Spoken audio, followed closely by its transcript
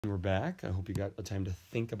We're back. I hope you got a time to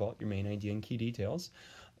think about your main idea and key details.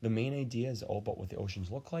 The main idea is all about what the oceans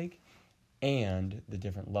look like and the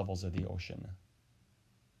different levels of the ocean.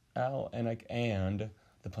 And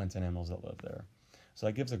the plants and animals that live there. So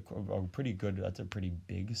that gives a pretty good, that's a pretty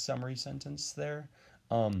big summary sentence there.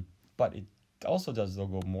 But it also does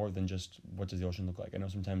go more than just what does the ocean look like. I know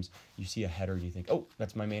sometimes you see a header and you think, oh,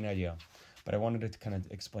 that's my main idea. But I wanted to kind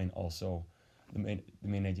of explain also the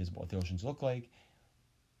main ideas about what the oceans look like,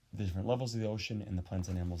 the different levels of the ocean, and the plants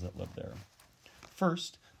and animals that live there.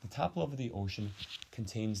 First, the top level of the ocean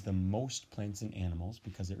contains the most plants and animals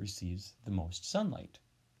because it receives the most sunlight.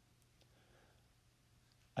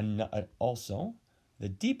 Also, the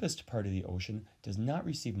deepest part of the ocean does not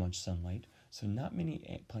receive much sunlight, so not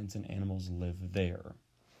many plants and animals live there.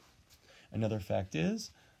 Another fact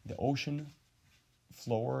is the ocean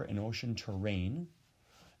floor and ocean terrain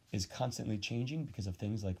is constantly changing because of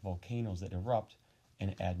things like volcanoes that erupt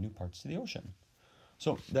and add new parts to the ocean.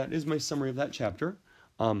 So that is my summary of that chapter.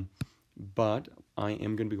 But I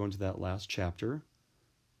am going to be going to that last chapter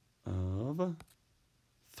of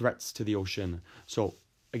threats to the ocean. So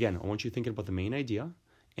again, I want you thinking about the main idea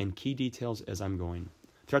and key details as I'm going.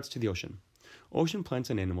 Threats to the ocean. Ocean plants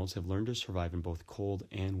and animals have learned to survive in both cold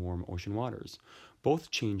and warm ocean waters.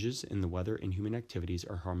 Both changes in the weather and human activities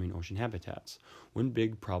are harming ocean habitats. One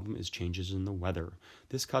big problem is changes in the weather.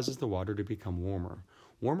 This causes the water to become warmer.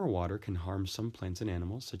 Warmer water can harm some plants and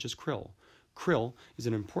animals, such as krill. Krill is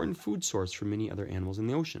an important food source for many other animals in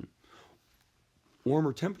the ocean.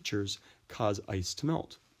 Warmer temperatures cause ice to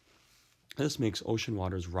melt. This makes ocean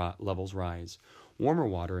water's levels rise. Warmer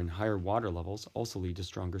water and higher water levels also lead to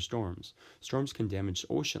stronger storms. Storms can damage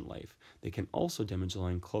ocean life. They can also damage the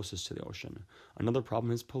land closest to the ocean. Another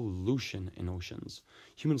problem is pollution in oceans.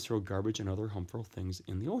 Humans throw garbage and other harmful things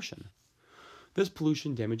in the ocean. This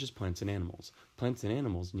pollution damages plants and animals. Plants and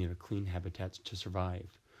animals need a clean habitat to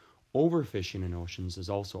survive. Overfishing in oceans is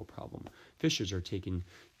also a problem. Fishers are taking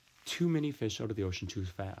too many fish out of the ocean too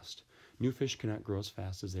fast. New fish cannot grow as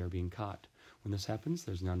fast as they are being caught. When this happens,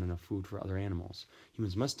 there's not enough food for other animals.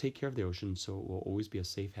 Humans must take care of the ocean so it will always be a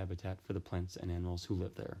safe habitat for the plants and animals who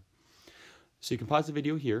live there. So you can pause the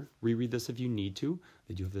video here, reread this if you need to.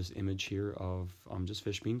 They do have this image here of just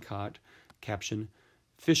fish being caught. Caption,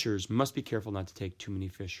 fishers must be careful not to take too many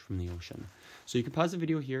fish from the ocean. So you can pause the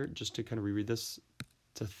video here just to kind of reread this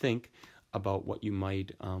to think about what you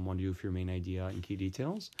might want to do for your main idea and key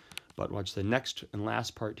details. But watch the next and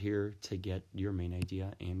last part here to get your main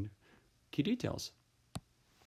idea and key details.